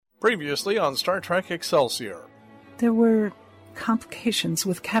Previously on Star Trek Excelsior. There were complications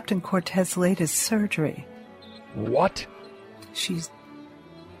with Captain Cortez's latest surgery. What? She's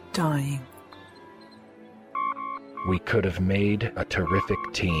dying. We could have made a terrific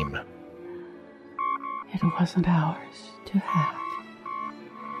team. It wasn't ours to have.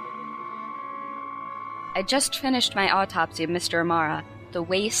 I just finished my autopsy of Mr. Amara. The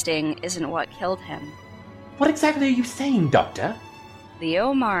wasting isn't what killed him. What exactly are you saying, Doctor? Leo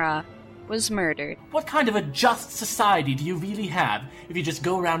Amara was murdered. What kind of a just society do you really have if you just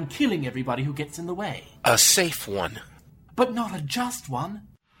go around killing everybody who gets in the way? A safe one. But not a just one.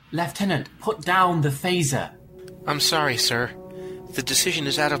 Lieutenant, put down the phaser. I'm sorry, sir. The decision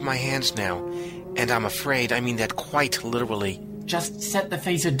is out of my hands now, and I'm afraid I mean that quite literally. Just set the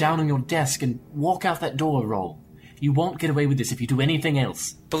phaser down on your desk and walk out that door, Roll. You won't get away with this if you do anything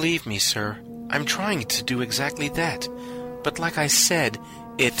else. Believe me, sir, I'm trying to do exactly that. But like I said,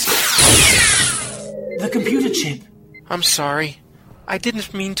 it's... The computer chip! I'm sorry. I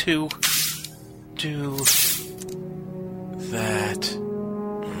didn't mean to... do... that.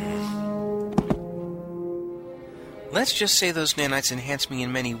 Let's just say those nanites enhance me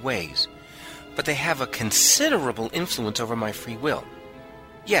in many ways, but they have a considerable influence over my free will.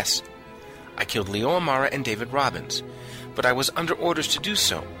 Yes, I killed Leo Amara and David Robbins, but I was under orders to do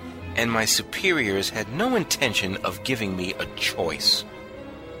so, and my superiors had no intention of giving me a choice.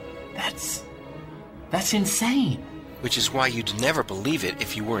 That's insane. Which is why you'd never believe it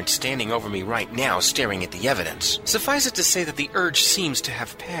if you weren't standing over me right now staring at the evidence. Suffice it to say that the urge seems to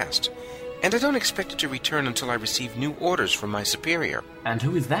have passed, and I don't expect it to return until I receive new orders from my superior. And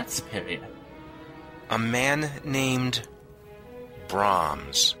who is that superior? A man named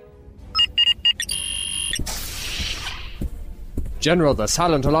Brahms. General, the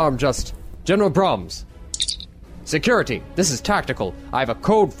silent alarm just... General Brahms. Security, this is tactical. I have a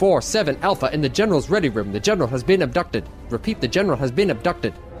code 47 Alpha in the General's ready room. The General has been abducted. Repeat, the General has been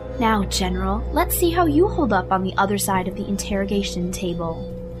abducted. Now, General, let's see how you hold up on the other side of the interrogation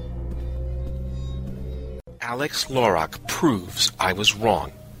table. Alex Lorok proves I was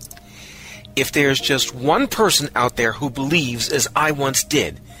wrong. If there's just one person out there who believes, as I once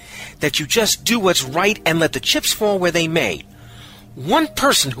did, that you just do what's right and let the chips fall where they may, one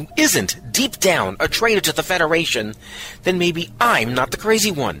person who isn't, deep down, a traitor to the Federation, then maybe I'm not the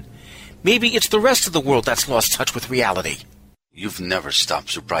crazy one. Maybe it's the rest of the world that's lost touch with reality. You've never stopped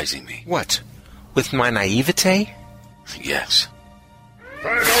surprising me. What? With my naivete? Yes.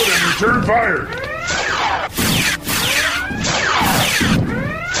 Find out and return fire!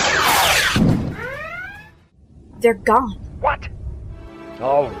 They're gone. What?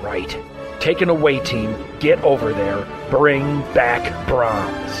 All right. Taken away, team. Get over there. Bring back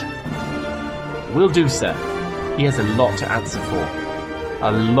Brahms. Will do, sir. He has a lot to answer for.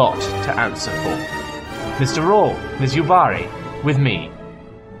 A lot to answer for. Mr. Raw, Ms. Yubari, with me.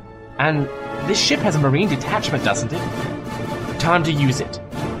 And this ship has a marine detachment, doesn't it? Time to use it.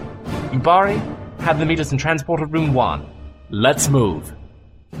 Yubari, have them meet us in Transporter Room 1. Let's move.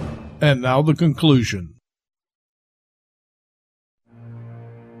 And now the conclusion.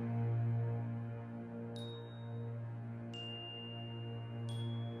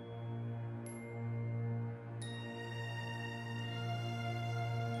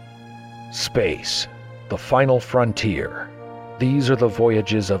 Space, the final frontier. These are the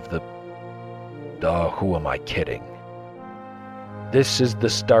voyages of the... who am I kidding? This is the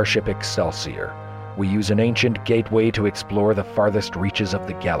starship Excelsior. We use an ancient gateway to explore the farthest reaches of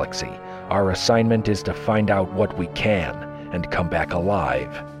the galaxy. Our assignment is to find out what we can and come back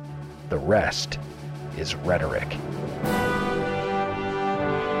alive. The rest is rhetoric.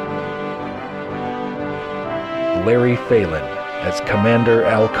 Larry Phelan as Commander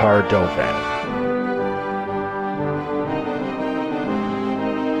Alcar Dovan.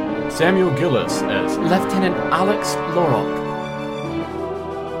 Samuel Gillis as Lieutenant Alex Lorok.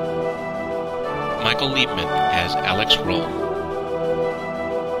 Michael Liebman as Alex Roll.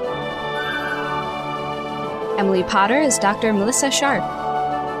 Emily Potter as Dr. Melissa Sharp.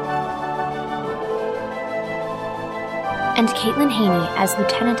 And Caitlin Haney as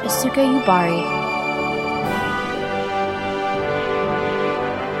Lieutenant Asuka Yubari.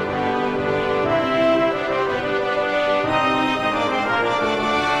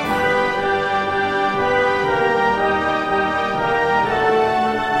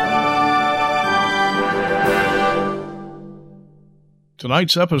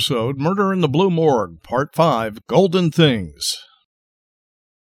 Tonight's episode, Murder in the Blue Morgue, Part 5, Golden Things.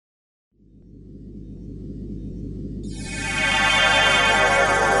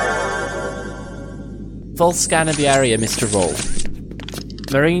 Full scan of the area, Mr. Roll.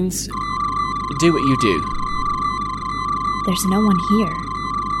 Marines, do what you do. There's no one here.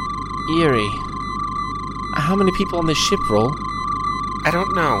 Eerie. How many people on this ship, Roll? I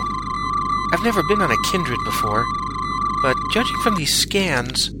don't know. I've never been on a Kindred before, but judging from these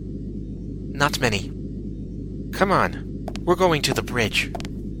scans, not many. Come on, we're going to the bridge.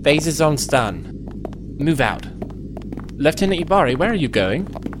 Base is on stun. Move out. Lieutenant Ibari, where are you going?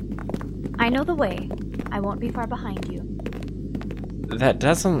 I know the way. I won't be far behind you. That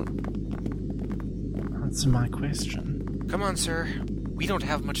doesn't answer my question. Come on, sir. We don't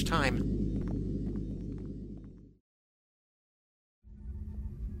have much time.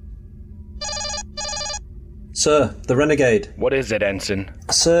 Sir, the Renegade. What is it, Ensign?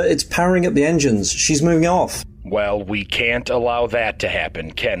 Sir, it's powering up the engines. She's moving off. Well, we can't allow that to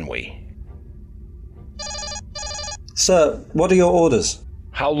happen, can we? Sir, what are your orders?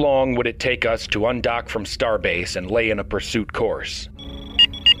 How long would it take us to undock from Starbase and lay in a pursuit course?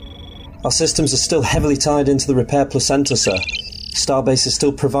 Our systems are still heavily tied into the repair placenta, sir. Starbase is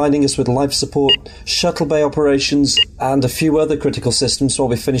still providing us with life support, shuttle bay operations, and a few other critical systems while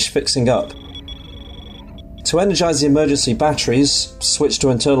we finish fixing up. To energize the emergency batteries, switch to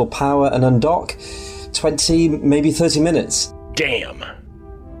internal power and undock, 20, maybe 30 minutes. Damn.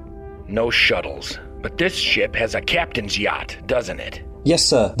 No shuttles. But this ship has a captain's yacht, doesn't it? Yes,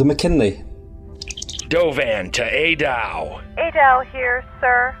 sir. The McKinley. Dovan to Adao. Adao here,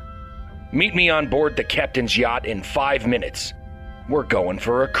 sir. Meet me on board the captain's yacht in 5 minutes. We're going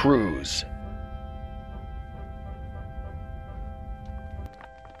for a cruise.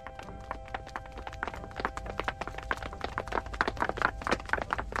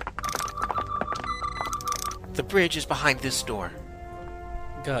 The bridge is behind this door.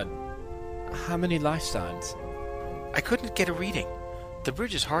 Good. How many life signs? I couldn't get a reading. The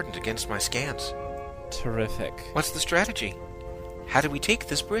bridge is hardened against my scans. Terrific. What's the strategy? How do we take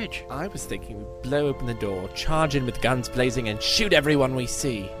this bridge? I was thinking we'd blow open the door, charge in with guns blazing, and shoot everyone we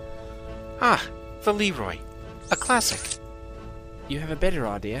see. Ah, the Leroy. A classic. You have a better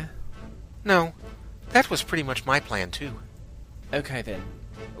idea? No, that was pretty much my plan, too. Okay then,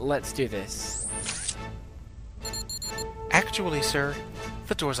 let's do this. Actually, sir,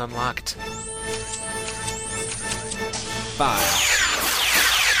 the door's unlocked. Fire.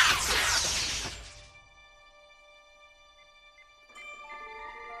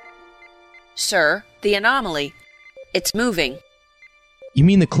 Sir, the anomaly. It's moving. You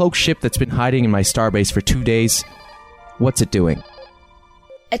mean the cloaked ship that's been hiding in my starbase for 2 days? What's it doing?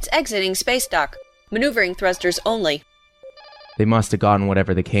 It's exiting space dock. Maneuvering thrusters only. They must have gotten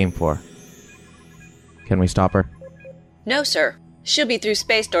whatever they came for. Can we stop her? No, sir. She'll be through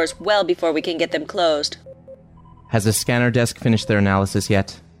space doors well before we can get them closed. Has the scanner desk finished their analysis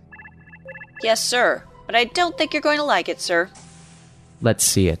yet? Yes, sir. But I don't think you're going to like it, sir. Let's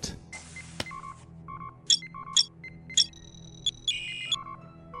see it.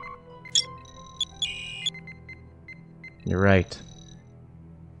 You're right.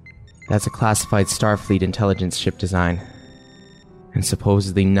 That's a classified Starfleet intelligence ship design. And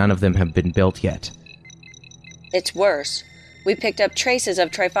supposedly none of them have been built yet. It's worse. We picked up traces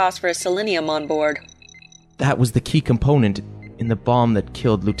of triphosphorus selenium on board. That was the key component in the bomb that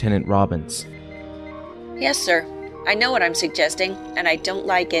killed Lieutenant Robbins. Yes, sir. I know what I'm suggesting, and I don't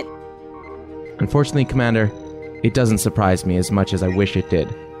like it. Unfortunately, Commander, it doesn't surprise me as much as I wish it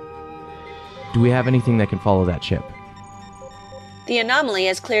did. Do we have anything that can follow that ship? The anomaly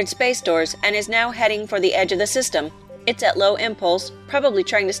has cleared space doors and is now heading for the edge of the system. It's at low impulse, probably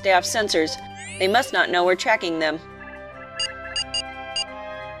trying to stay off sensors. They must not know we're tracking them.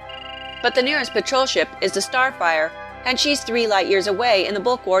 But the nearest patrol ship is the Starfire, and she's 3 light years away in the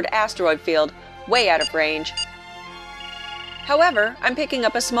Bulk Ward asteroid field, way out of range. However, I'm picking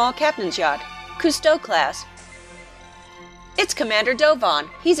up a small captain's yacht, Cousteau class. It's Commander Dovan.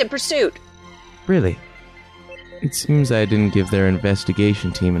 He's in pursuit. Really? It seems I didn't give their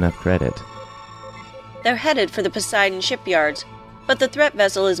investigation team enough credit. They're headed for the Poseidon shipyards, but the threat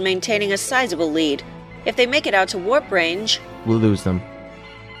vessel is maintaining a sizable lead. If they make it out to warp range... We'll lose them.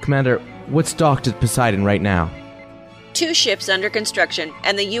 Commander, what's docked at Poseidon right now? 2 ships under construction,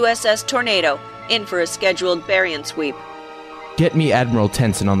 and the USS Tornado, in for a scheduled Barian sweep. Get me Admiral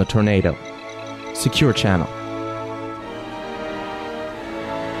Tenson on the Tornado. Secure channel.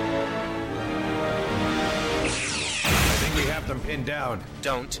 I think we have them pinned down.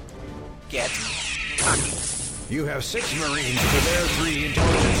 Don't get cocky. You have 6 Marines to their 3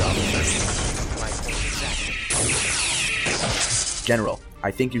 intelligence officers. General,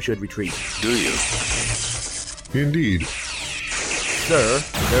 I think you should retreat. Do you? Indeed. Sir,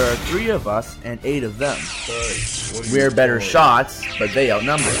 there are 3 of us and 8 of them. We're better shots, but they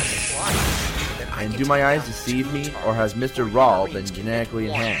outnumber us. And do my eyes deceive me, or has Mr. Rawl been genetically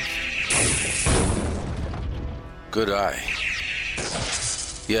enhanced? Good eye.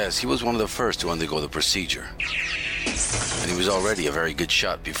 Yes, he was one of the first to undergo the procedure. And he was already a very good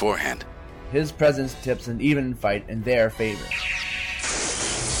shot beforehand. His presence tips an even fight in their favor.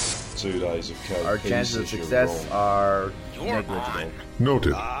 2 days of coke. Our chances of success are negligible.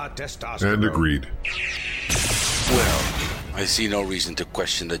 Noted. And agreed. Well, I see no reason to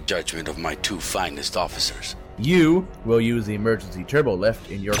question the judgment of my 2 finest officers. You will use the emergency turbo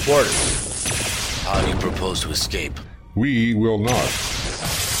lift in your quarters. How do you propose to escape? We will not.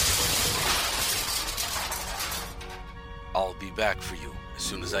 I'll be back for you as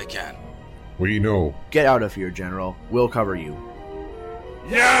soon as I can. We know. Get out of here, General. We'll cover you.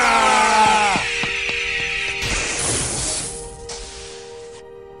 Yeah!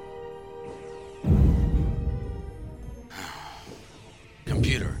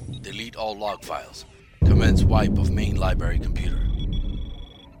 Computer, delete all log files. Commence wipe of main library computer.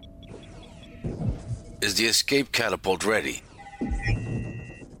 Is the escape catapult ready?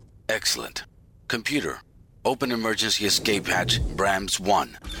 Excellent. Computer, open emergency escape hatch Brahms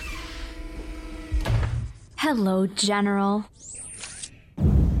 1. Hello, General.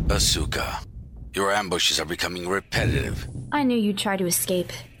 Asuka, your ambushes are becoming repetitive. I knew you'd try to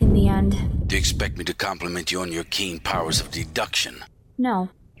escape, in the end. Do you expect me to compliment you on your keen powers of deduction? No.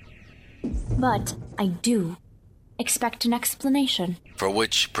 But I do expect an explanation. For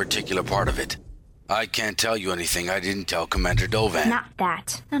which particular part of it? I can't tell you anything I didn't tell Commander Dovan. Not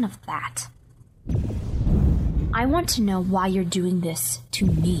that. None of that. I want to know why you're doing this to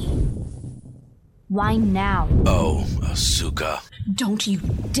me. Why now? Oh, Asuka. Don't you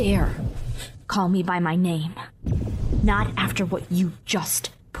dare call me by my name. Not after what you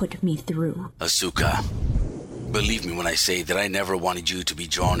just put me through. Asuka, believe me when I say that I never wanted you to be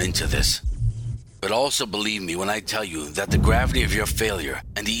drawn into this. But also believe me when I tell you that the gravity of your failure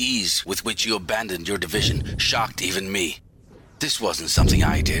and the ease with which you abandoned your division shocked even me. This wasn't something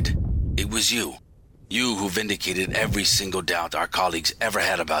I did. It was you. You who vindicated every single doubt our colleagues ever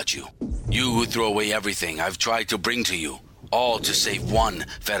had about you. You who threw away everything I've tried to bring to you, all to save one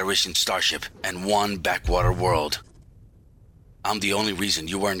Federation starship and one backwater world. I'm the only reason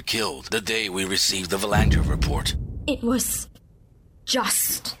you weren't killed the day we received the Valandria report. It was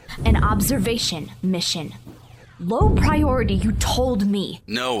just an observation mission. Low priority, you told me.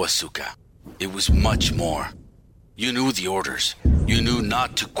 No, Asuka. It was much more. You knew the orders. You knew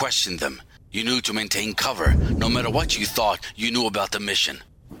not to question them. You knew to maintain cover, no matter what you thought you knew about the mission.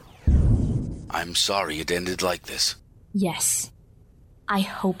 I'm sorry it ended like this. Yes. I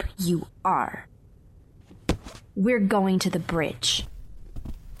hope you are. We're going to the bridge.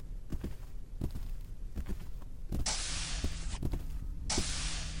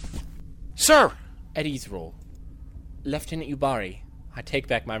 Sir! Eddie's role. Lieutenant Yubari, I take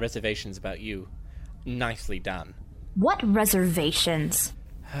back my reservations about you. Nicely done. What reservations?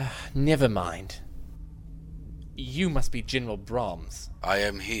 Never mind. You must be General Brahms. I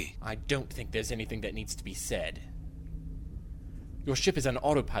am he. I don't think there's anything that needs to be said. Your ship is on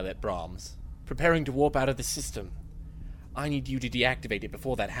autopilot, Brahms, preparing to warp out of the system. I need you to deactivate it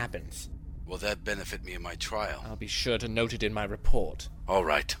before that happens. Will that benefit me in my trial? I'll be sure to note it in my report. All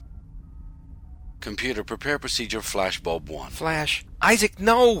right. Computer, prepare procedure flashbulb 1. Flash. Isaac,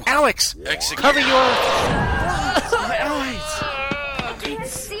 no! Alex! Execute. Cover your... My eyes! I can't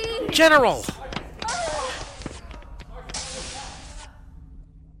see! General!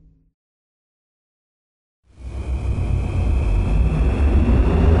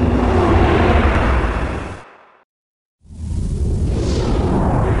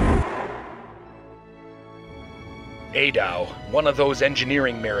 Adao, one of those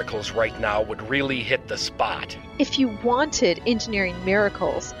engineering miracles right now would really hit the spot. If you wanted engineering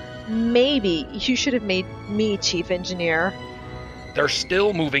miracles, maybe you should have made me chief engineer. They're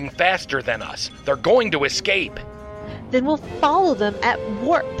still moving faster than us. They're going to escape. Then we'll follow them at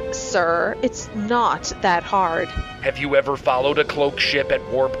warp, sir. It's not that hard. Have you ever followed a cloaked ship at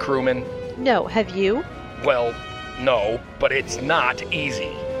warp, crewman? No, have you? Well, no, but it's not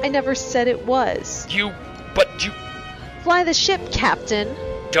easy. I never said it was. You... Fly the ship, Captain.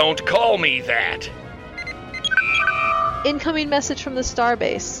 Don't call me that. Incoming message from the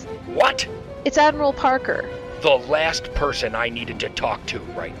starbase. What? It's Admiral Parker. The last person I needed to talk to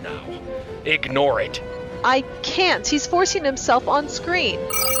right now. Ignore it. I can't. He's forcing himself on screen.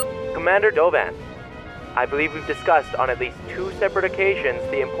 Commander Dovan, I believe we've discussed on at least 2 separate occasions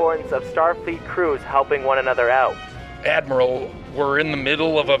the importance of Starfleet crews helping one another out. Admiral, we're in the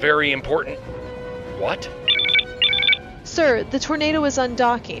middle of a very important... What? Sir, the tornado is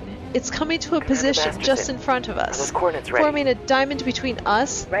undocking. It's coming to a position just in front of us, forming a diamond between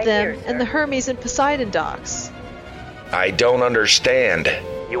us, them, and the Hermes and Poseidon docks. I don't understand.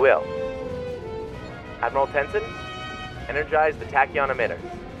 You will. Admiral Tenson, energize the tachyon emitter.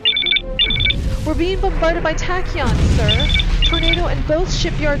 We're being bombarded by tachyons, sir. Tornado and both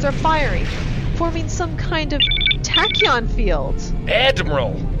shipyards are firing, forming some kind of tachyon field.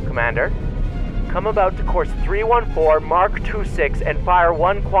 Admiral! Commander, come about to course 314 Mark 26 and fire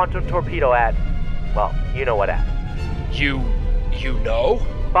one quantum torpedo at... well, you know what at. You know?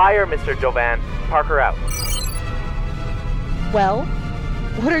 Fire, Mr. Jovan. Parker out. Well,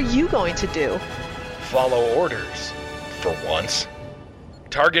 what are you going to do? Follow orders, for once.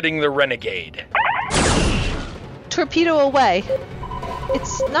 Targeting the Renegade. Torpedo away.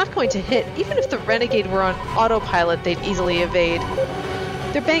 It's not going to hit. Even if the Renegade were on autopilot, they'd easily evade.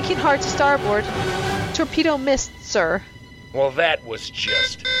 They're banking hard to starboard. Torpedo missed, sir. Well, that was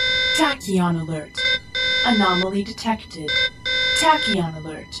just... Tachyon alert. Anomaly detected. Tachyon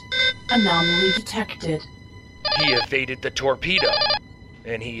alert. Anomaly detected. He evaded the torpedo.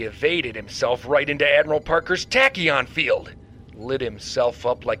 And he evaded himself right into Admiral Parker's tachyon field. Lit himself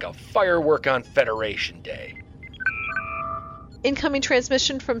up like a firework on Federation Day. Incoming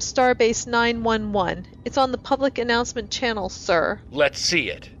transmission from Starbase 911. It's on the public announcement channel, sir. Let's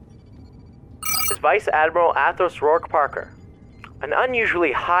see it. This is Vice Admiral Athos Rourke Parker. An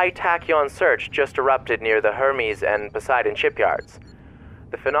unusually high tachyon surge just erupted near the Hermes and Poseidon shipyards.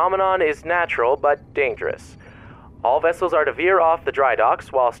 The phenomenon is natural but dangerous. All vessels are to veer off the dry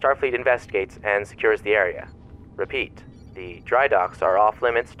docks while Starfleet investigates and secures the area. Repeat, the dry docks are off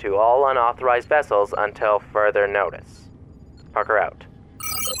limits to all unauthorized vessels until further notice. Parker out.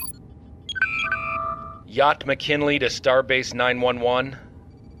 Yacht McKinley to Starbase 911.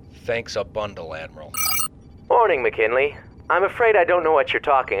 Thanks a bundle, Admiral. Morning, McKinley. I'm afraid I don't know what you're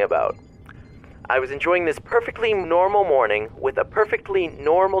talking about. I was enjoying this perfectly normal morning with a perfectly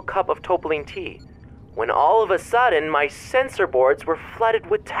normal cup of topoline tea, when all of a sudden my sensor boards were flooded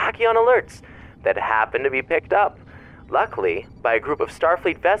with tachyon alerts that happened to be picked up, luckily, by a group of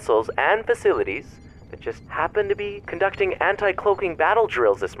Starfleet vessels and facilities that just happened to be conducting anti-cloaking battle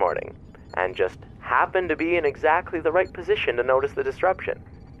drills this morning, and just happened to be in exactly the right position to notice the disruption.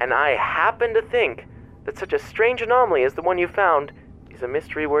 And I happen to think that such a strange anomaly as the one you found is a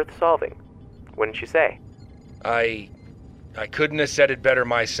mystery worth solving. Wouldn't you say? I couldn't have said it better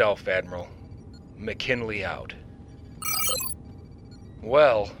myself, Admiral. McKinley out.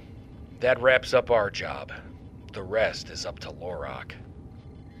 Well, that wraps up our job. The rest is up to Lorak.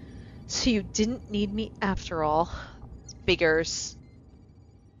 So you didn't need me after all. Figures.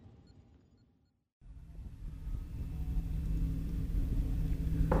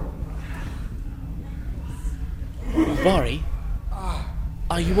 Vari?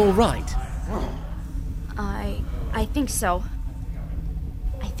 Are you alright? I think so.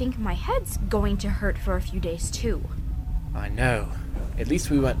 I think my head's going to hurt for a few days, too. I know. At least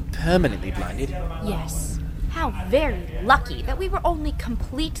we weren't permanently blinded. Yes. How very lucky that we were only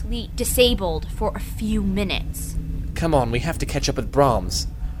completely disabled for a few minutes. Come on, we have to catch up with Brahms.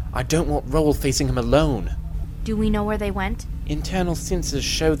 I don't want Roll facing him alone. Do we know where they went? Internal sensors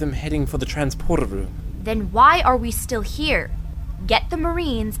show them heading for the transporter room. Then why are we still here? Get the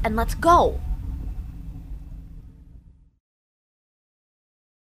Marines and let's go.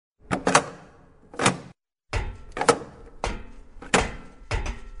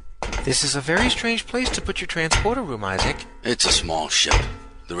 This is a very strange place to put your transporter room, Isaac. It's a small ship.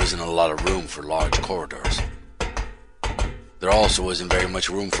 There isn't a lot of room for large corridors. There also isn't very much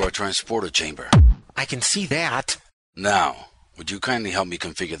room for a transporter chamber. I can see that. Now, would you kindly help me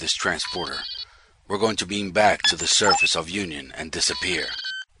configure this transporter? We're going to beam back to the surface of Union and disappear.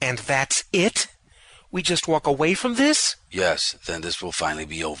 And that's it? We just walk away from this? Yes, then this will finally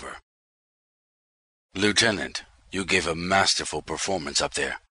be over. Lieutenant, you gave a masterful performance up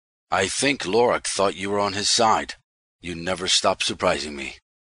there. I think Lorak thought you were on his side. You never stop surprising me.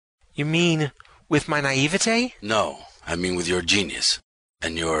 You mean with my naivete? No, I mean with your genius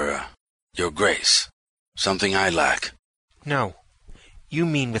and your grace. Something I lack. No, you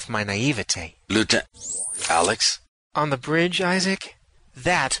mean with my naivete. Lieutenant... Alex? On the bridge, Isaac?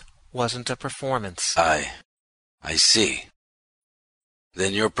 That wasn't a performance. I see.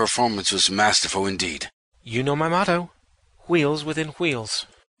 Then your performance was masterful indeed. You know my motto. Wheels within wheels.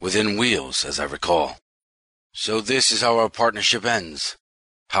 Within wheels, as I recall. So this is how our partnership ends.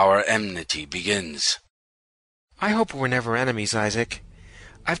 How our enmity begins. I hope we're never enemies, Isaac.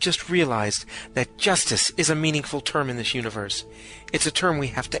 I've just realized that justice is a meaningful term in this universe. It's a term we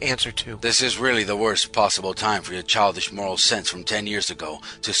have to answer to. This is really the worst possible time for your childish moral sense from 10 years ago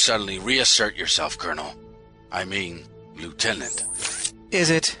to suddenly reassert yourself, Colonel. I mean, Lieutenant. Is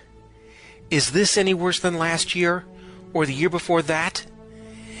it? Is this any worse than last year? Or the year before that?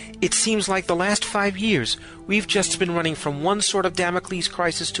 It seems like the last 5 years, we've just been running from one sort of Damocles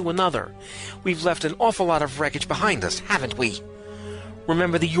crisis to another. We've left an awful lot of wreckage behind us, haven't we?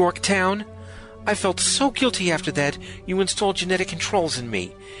 Remember the Yorktown? I felt so guilty after that, you installed genetic controls in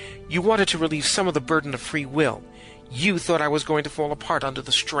me. You wanted to relieve some of the burden of free will. You thought I was going to fall apart under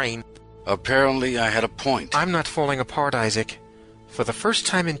the strain. Apparently I had a point. I'm not falling apart, Isaac. For the first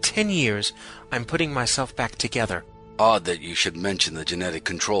time in 10 years, I'm putting myself back together. Odd that you should mention the genetic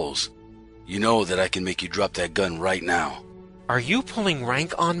controls. You know that I can make you drop that gun right now. Are you pulling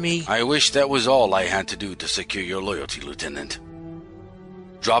rank on me? I wish that was all I had to do to secure your loyalty, Lieutenant.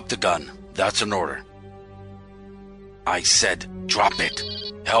 Drop the gun. That's an order. I said drop it.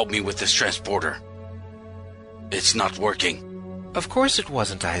 Help me with this transporter. It's not working. Of course it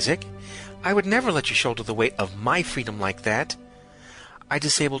wasn't, Isaac. I would never let you shoulder the weight of my freedom like that. I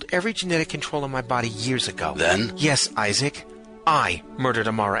disabled every genetic control in my body years ago. Then? Yes, Isaac. I murdered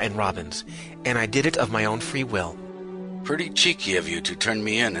Amara and Robbins, and I did it of my own free will. Pretty cheeky of you to turn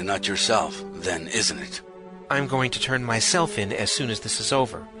me in and not yourself, then, isn't it? I'm going to turn myself in as soon as this is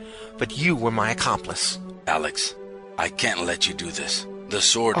over. But you were my accomplice. Alex, I can't let you do this. The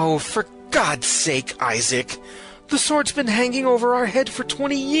sword... Oh, for God's sake, Isaac. The sword's been hanging over our head for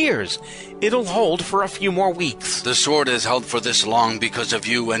 20 years. It'll hold for a few more weeks. The sword has held for this long because of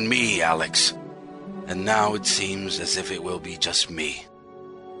you and me, Alex. And now it seems as if it will be just me.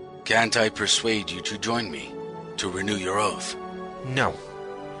 Can't I persuade you to join me? To renew your oath? No.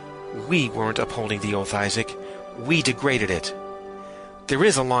 We weren't upholding the oath, Isaac. We degraded it. There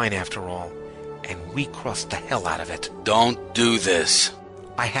is a line, after all, and we crossed the hell out of it. Don't do this.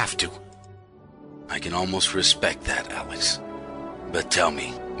 I have to. I can almost respect that, Alex. But tell me,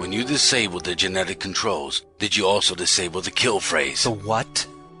 when you disabled the genetic controls, did you also disable the kill phrase? The what?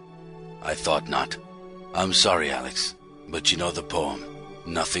 I thought not. I'm sorry, Alex, but you know the poem,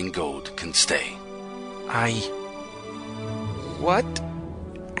 Nothing Gold Can Stay. What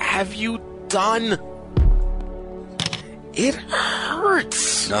have you done? It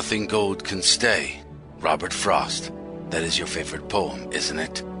hurts. Nothing gold can stay. Robert Frost. That is your favorite poem, isn't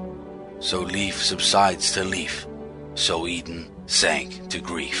it? So leaf subsides to leaf. So Eden sank to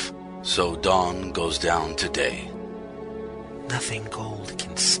grief. So dawn goes down to day. Nothing gold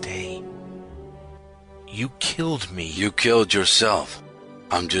can stay. You killed me. You killed yourself.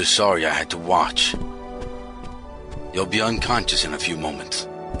 I'm just sorry I had to watch. You'll be unconscious in a few moments.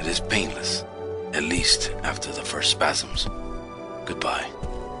 It is painless. At least after the first spasms. Goodbye.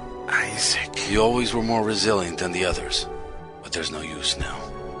 Isaac. You always were more resilient than the others. But there's no use now.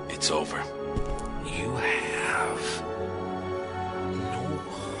 It's over. You have no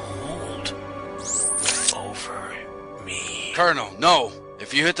hold over me. Colonel, no!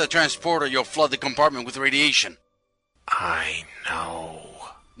 If you hit the transporter, you'll flood the compartment with radiation. I know.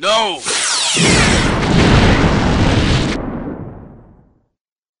 No!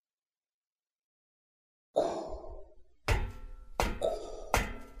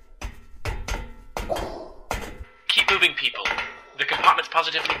 Keep moving, people. The compartment's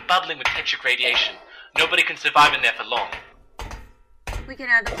positively bubbling with electric radiation. Nobody can survive in there for long. We can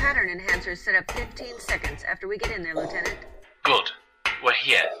have the pattern enhancers set up 15 seconds after we get in there, Lieutenant. Good. We're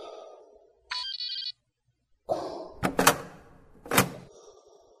here. Oh,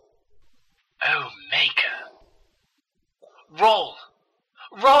 Maker. Roll!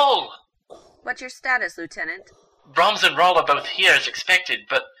 Roll! What's your status, Lieutenant? Brahms and Roll are both here as expected,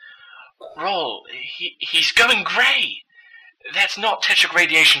 but Roll, he's going grey. That's not tetric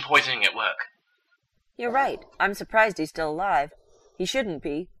radiation poisoning at work. You're right. I'm surprised he's still alive. He shouldn't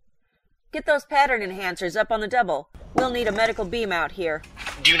be. Get those pattern enhancers up on the double. We'll need a medical beam out here.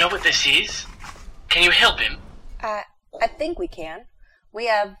 Do you know what this is? Can you help him? I think we can. We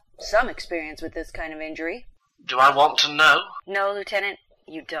have some experience with this kind of injury. Do I want to know? No, Lieutenant,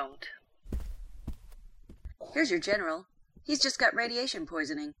 you don't. Here's your general. He's just got radiation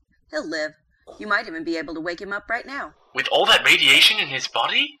poisoning. He'll live. You might even be able to wake him up right now. With all that radiation in his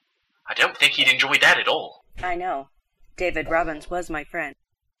body? I don't think he'd enjoy that at all. I know. David Robbins was my friend.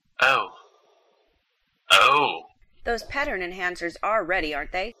 Oh. Oh. Those pattern enhancers are ready,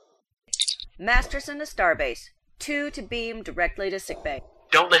 aren't they? Masterson to Starbase. 2 to beam directly to sickbay.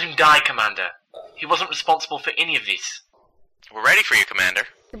 Don't let him die, Commander. He wasn't responsible for any of this. We're ready for you, Commander.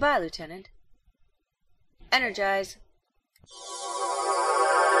 Goodbye, Lieutenant. Energize.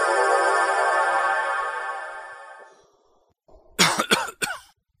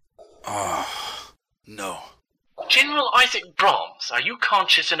 No. General Isaac Brahms, are you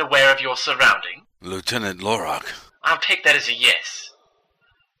conscious and aware of your surrounding? Lieutenant Lorak. I'll take that as a yes.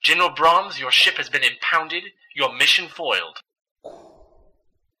 General Brahms, your ship has been impounded, your mission foiled.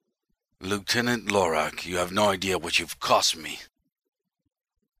 Lieutenant Lorak, you have no idea what you've cost me.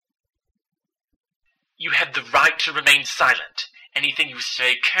 You have the right to remain silent. Anything you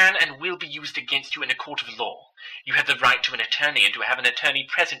say can and will be used against you in a court of law. You have the right to an attorney and to have an attorney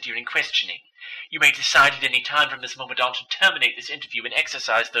present during questioning. You may decide at any time from this moment on to terminate this interview and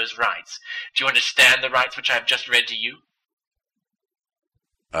exercise those rights. Do you understand the rights which I have just read to you?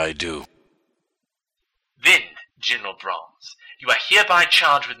 I do. Then, General Brahms, you are hereby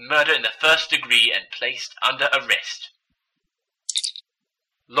charged with murder in the first degree and placed under arrest.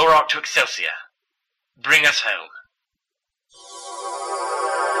 Lorak to Excelsior. Bring us home.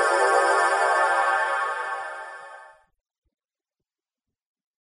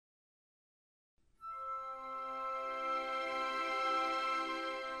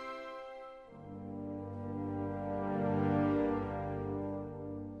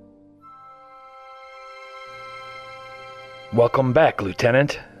 Welcome back,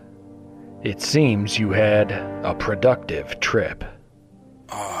 Lieutenant. It seems you had a productive trip.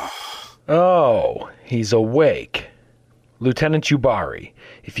 Oh, he's awake. Lieutenant Yubari,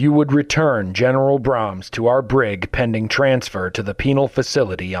 if you would return General Brahms to our brig pending transfer to the penal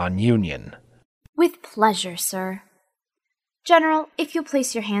facility on Union. With pleasure, sir. General, if you'll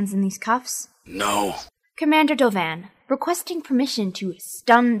place your hands in these cuffs. No. Commander Dovan, requesting permission to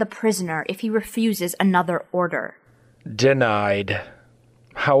stun the prisoner if he refuses another order. Denied.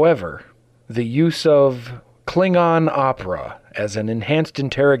 However, the use of Klingon opera as an enhanced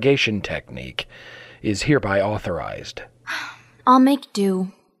interrogation technique is hereby authorized. I'll make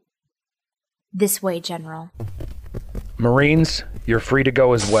do. This way, General. Marines, you're free to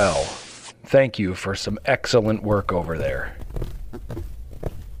go as well. Thank you for some excellent work over there.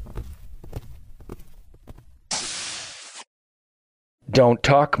 Don't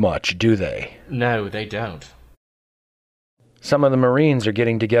talk much, do they? No, they don't. Some of the Marines are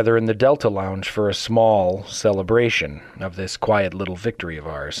getting together in the Delta Lounge for a small celebration of this quiet little victory of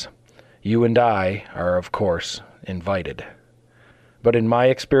ours. You and I are, of course, invited. But in my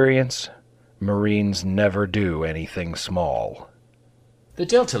experience, Marines never do anything small. The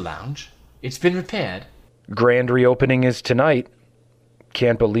Delta Lounge? It's been repaired? Grand reopening is tonight.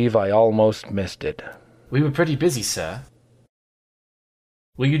 Can't believe I almost missed it. We were pretty busy, sir.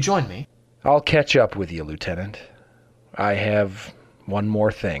 Will you join me? I'll catch up with you, Lieutenant. I have one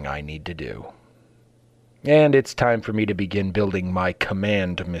more thing I need to do. And it's time for me to begin building my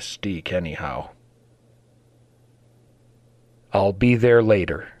command mystique anyhow. I'll be there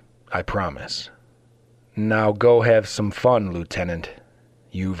later, I promise. Now go have some fun, Lieutenant.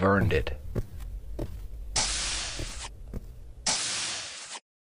 You've earned it.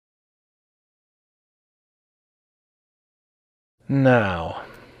 Now,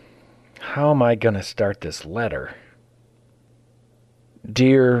 how am I going to start this letter?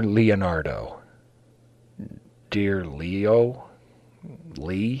 Dear Leonardo. Dear Leo?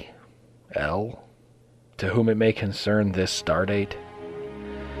 Lee? L? To whom it may concern this stardate?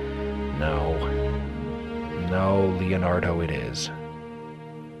 No, Leonardo it is.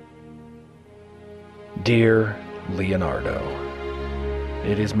 Dear Leonardo,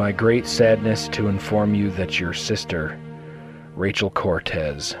 it is my great sadness to inform you that your sister, Rachel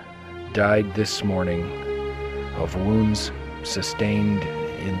Cortez, died this morning of wounds sustained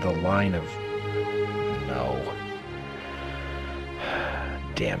in the line of... No.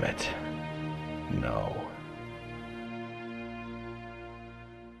 Damn it. No.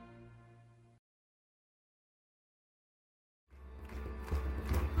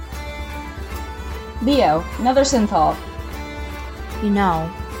 Leo, another synthol. You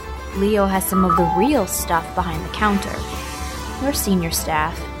know, Leo has some of the real stuff behind the counter. We're senior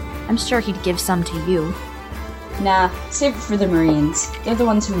staff. I'm sure he'd give some to you. Nah, save it for the Marines. They're the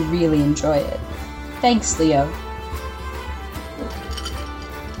ones who really enjoy it. Thanks, Leo.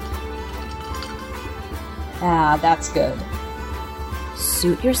 Ah, that's good.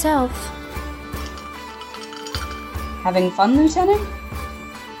 Suit yourself. Having fun, Lieutenant?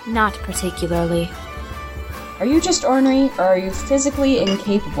 Not particularly. Are you just ornery, or are you physically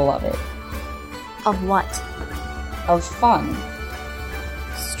incapable of it? Of what? Of fun.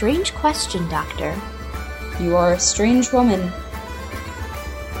 Strange question, Doctor. You are a strange woman.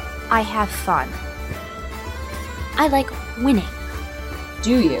 I have fun. I like winning.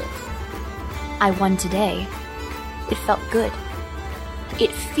 Do you? I won today. It felt good.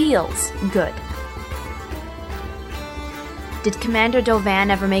 It feels good. Did Commander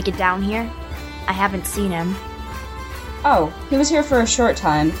Dovan ever make it down here? I haven't seen him. Oh, he was here for a short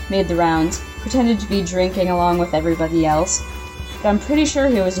time, made the rounds, pretended to be drinking along with everybody else, but I'm pretty sure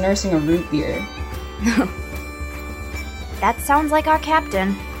he was nursing a root beer. That sounds like our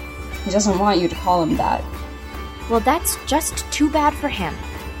captain. He doesn't want you to call him that. Well, that's just too bad for him.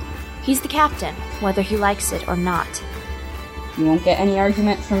 He's the captain, whether he likes it or not. You won't get any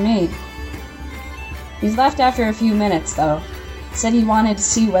argument from me. He's left after a few minutes, though. Said he wanted to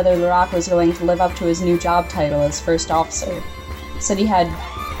see whether Lorak was going to live up to his new job title as first officer. Said he had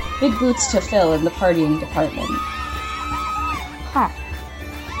big boots to fill in the partying department. Huh.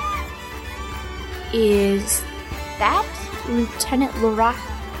 Is that Lieutenant Lorak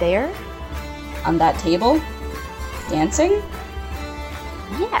there? On that table? Dancing?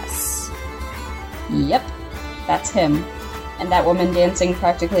 Yes. Yep, that's him. And that woman dancing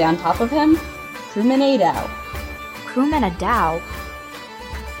practically on top of him? Crewman Adao. Crewman Adao?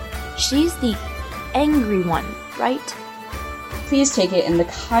 She's the angry one, right? Please take it in the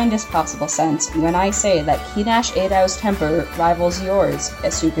kindest possible sense when I say that Kinash Adao's temper rivals yours,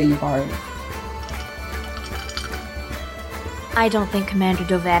 Asuka Yubari. I don't think Commander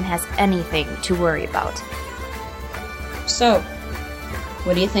Dovan has anything to worry about. So,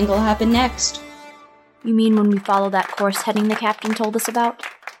 what do you think will happen next? You mean when we follow that course heading the captain told us about?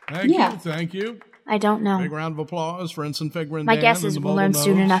 Thank you. I don't know. Big round of applause for Ensign Figrin. My guess is we'll learn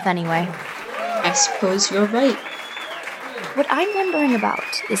soon enough anyway. I suppose you're right. What I'm wondering about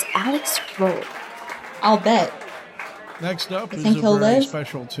is Alex's role. I'll bet. Next up is think a he'll very live?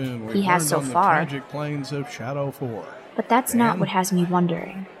 special tune. He has so on the far. tragic plains of Shadow 4. But that's not what has me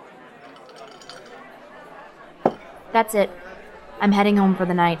wondering. That's it. I'm heading home for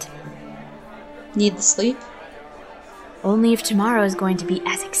the night. Need the sleep? Only if tomorrow is going to be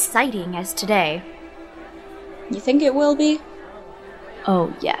as exciting as today. You think it will be?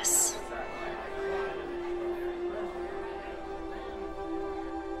 Oh, yes.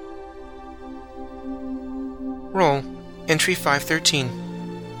 Roll. Entry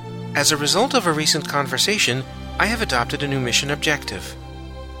 513. As a result of a recent conversation, I have adopted a new mission objective.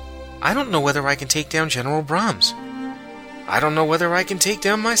 I don't know whether I can take down General Brahms. I don't know whether I can take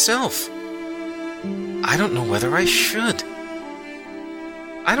down myself. I don't know whether I should.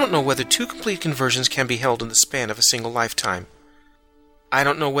 I don't know whether 2 complete conversions can be held in the span of a single lifetime. I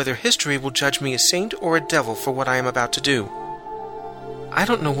don't know whether history will judge me a saint or a devil for what I am about to do. I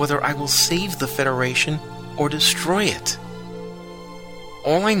don't know whether I will save the Federation or destroy it.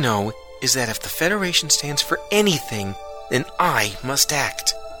 All I know is that if the Federation stands for anything, then I must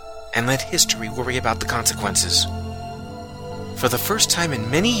act, and let history worry about the consequences. For the first time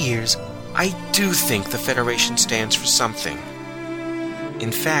in many years, I do think the Federation stands for something.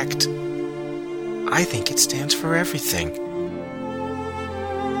 In fact, I think it stands for everything.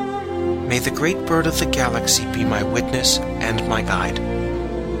 May the great bird of the galaxy be my witness and my guide.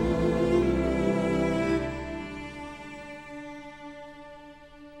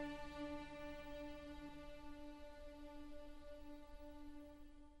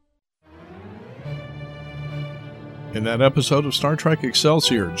 In that episode of Star Trek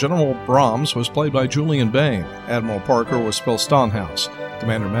Excelsior, General Brahms was played by Julian Bain, Admiral Parker was Phil Stonehouse,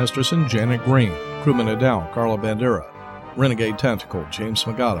 Commander Masterson, Janet Green, Crewman Adao, Carla Bandera, Renegade Tactical, James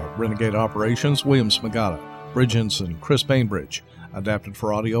Magada, Renegade Operations, Williams Magada, Bridge Ensign, Chris Bainbridge, adapted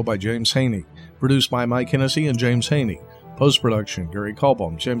for audio by James Haney, produced by Mike Hennessy and James Haney, post-production, Gary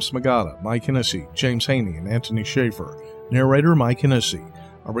Colbaum, James Magada, Mike Hennessy, James Haney, and Anthony Schaefer, narrator Mike Hennessy.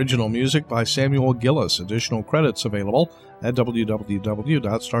 Original music by Samuel Gillis. Additional credits available at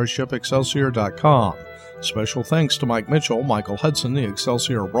www.starshipexcelsior.com. Special thanks to Mike Mitchell, Michael Hudson, the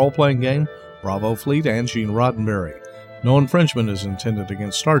Excelsior role-playing game, Bravo Fleet, and Gene Roddenberry. No infringement is intended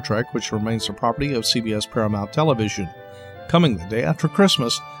against Star Trek, which remains the property of CBS Paramount Television. Coming the day after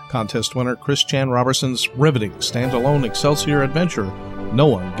Christmas, contest winner Chris Chan Robertson's riveting standalone Excelsior adventure, No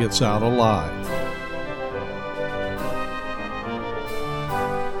One Gets Out Alive.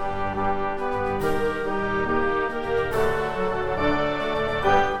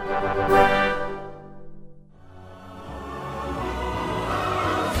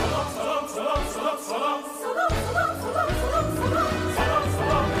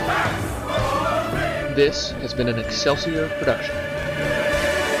 This has been an Excelsior production.